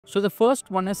So the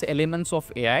first one is Elements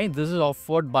of AI. This is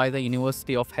offered by the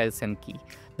University of Helsinki.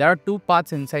 There are two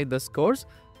parts inside this course.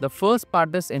 The first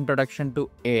part is Introduction to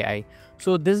AI.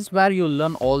 So this is where you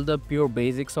learn all the pure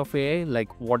basics of AI, like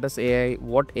what is AI,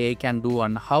 what AI can do,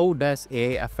 and how does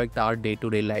AI affect our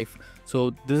day-to-day life.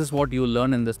 So this is what you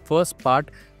learn in this first part.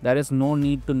 There is no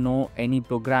need to know any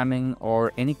programming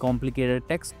or any complicated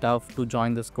tech stuff to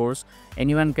join this course.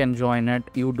 Anyone can join it.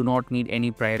 You do not need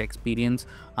any prior experience,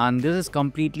 and this is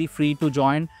completely free to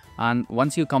join. And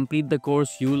once you complete the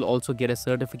course, you will also get a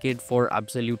certificate for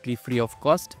absolutely free of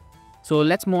cost. So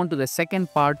let's move on to the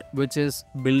second part, which is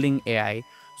building AI.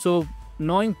 So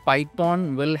knowing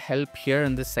Python will help here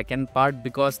in the second part,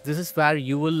 because this is where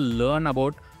you will learn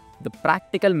about the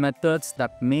practical methods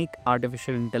that make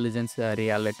artificial intelligence a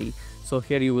reality. So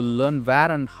here you will learn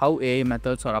where and how AI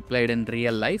methods are applied in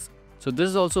real life. So this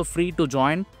is also free to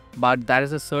join, but there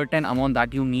is a certain amount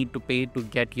that you need to pay to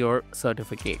get your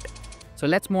certificate. So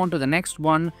let's move on to the next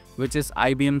one, which is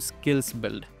IBM Skills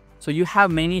Build. So you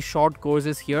have many short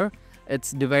courses here.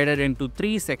 It's divided into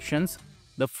 3 sections.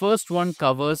 The first one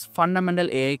covers fundamental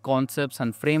AI concepts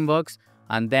and frameworks,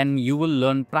 and then you will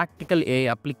learn practical AI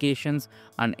applications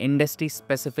and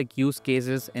industry-specific use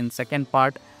cases in second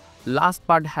part. Last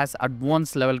part has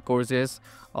advanced level courses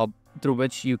through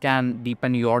which you can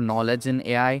deepen your knowledge in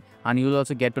AI, and you'll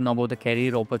also get to know about the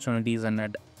career opportunities in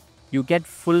it. You get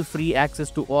full free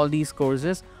access to all these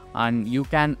courses, and you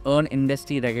can earn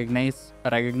industry recognized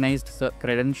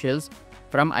credentials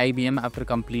from IBM after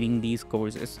completing these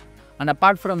courses. And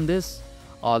apart from this,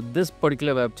 this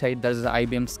particular website, that is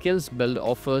IBM Skills Build,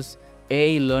 offers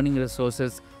AI learning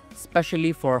resources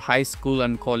especially for high school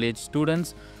and college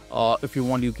students. If you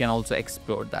want, you can also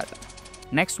explore that.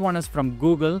 Next one is from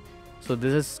Google. So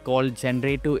this is called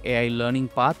Generative AI Learning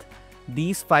Path.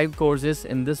 These 5 courses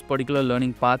in this particular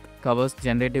learning path covers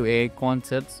generative AI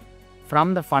concepts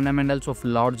from the fundamentals of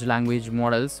large language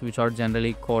models, which are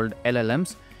generally called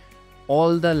LLMs,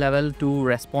 all the level to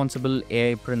responsible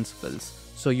AI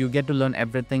principles. So you get to learn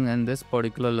everything in this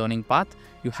particular learning path.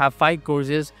 You have 5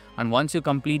 courses, and once you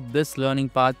complete this learning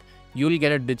path, you'll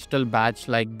get a digital badge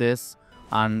like this,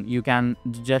 and you can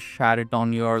just share it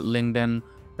on your LinkedIn,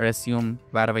 resume,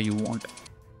 wherever you want.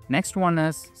 Next one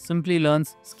is Simply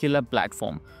Learn's SkillUP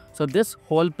platform. So this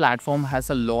whole platform has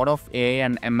a lot of AI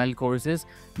and ML courses.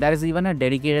 There is even a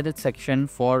dedicated section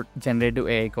for generative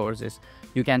AI courses.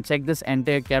 You can check this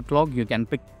entire catalog. You can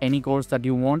pick any course that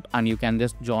you want, and you can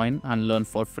just join and learn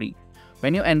for free.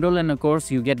 When you enroll in a course,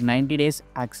 you get 90 days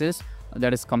access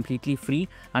that is completely free,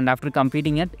 and after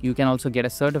completing it, you can also get a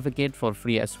certificate for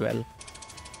free as well.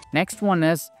 Next one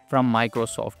is from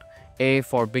Microsoft, AI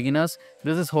for Beginners.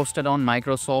 This is hosted on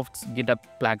Microsoft's GitHub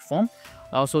platform.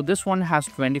 So this one has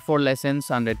 24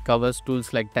 lessons, and it covers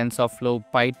tools like TensorFlow,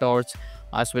 PyTorch,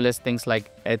 as well as things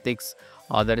like ethics,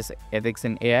 that is ethics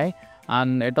in AI.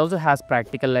 And it also has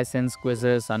practical lessons,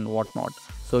 quizzes, and whatnot.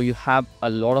 So you have a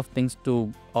lot of things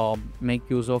to make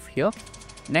use of here.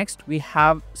 Next, we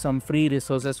have some free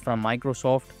resources from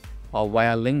Microsoft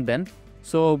via LinkedIn.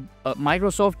 So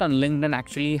Microsoft and LinkedIn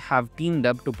actually have teamed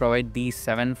up to provide these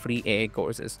 7 free AI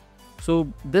courses. So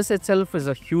this itself is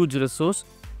a huge resource.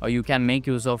 You can make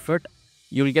use of it.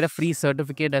 You'll get a free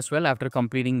certificate as well after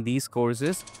completing these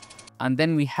courses. And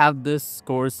then we have this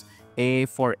course, AI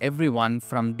for Everyone,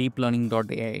 from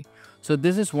deeplearning.ai. So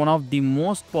this is one of the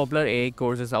most popular AI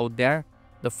courses out there.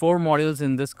 The 4 modules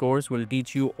in this course will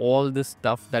teach you all this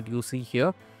stuff that you see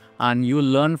here. And you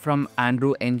learn from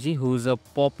Andrew Ng, who is a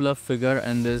popular figure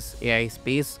in this AI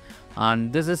space.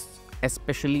 And this is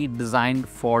especially designed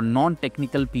for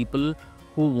non-technical people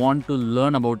who want to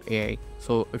learn about AI.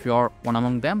 So if you are one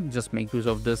among them, just make use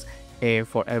of this AI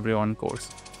for Everyone course.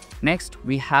 Next,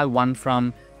 we have one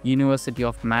from University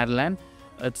of Maryland.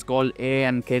 It's called AI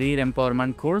and Career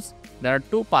Empowerment course. There are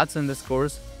 2 parts in this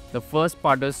course. The first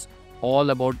part is all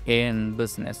about AI in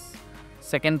business.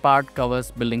 Second part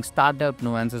covers building startup,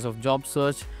 nuances of job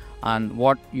search, and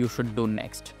what you should do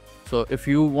next. So if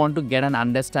you want to get an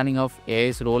understanding of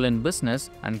AI's role in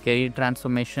business and career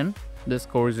transformation, this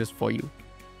course is for you.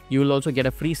 You will also get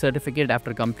a free certificate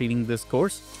after completing this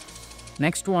course.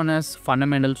 Next one is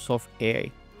Fundamentals of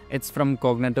AI. It's from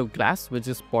Cognitive Class, which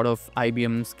is part of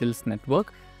IBM Skills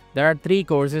Network. There are 3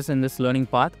 courses in this learning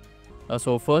path.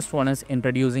 So first one is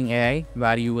Introducing AI,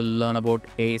 where you will learn about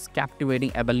AI's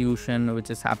captivating evolution, which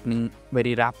is happening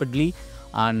very rapidly,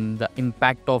 and the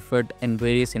impact of it in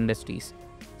various industries.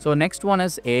 So next one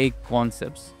is AI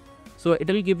Concepts. So it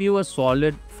will give you a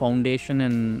solid foundation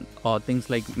in things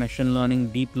like machine learning,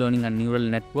 deep learning, and neural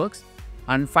networks.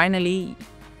 And finally,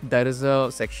 there is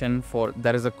a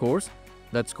course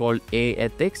that's called AI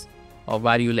Ethics.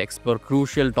 where you'll explore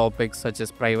crucial topics such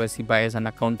as privacy, bias, and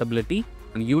accountability.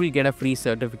 And you will get a free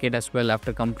certificate as well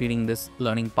after completing this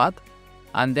learning path.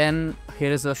 And then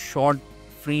here is a short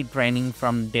free training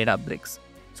from Databricks.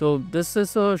 So this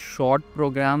is a short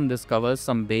program. This covers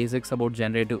some basics about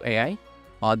generative AI.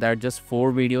 There are just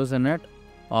 4 videos in it.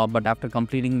 But after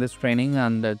completing this training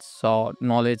and its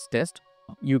knowledge test,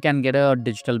 you can get a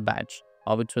digital badge,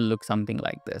 which will look something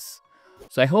like this.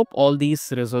 So I hope all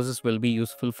these resources will be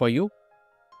useful for you.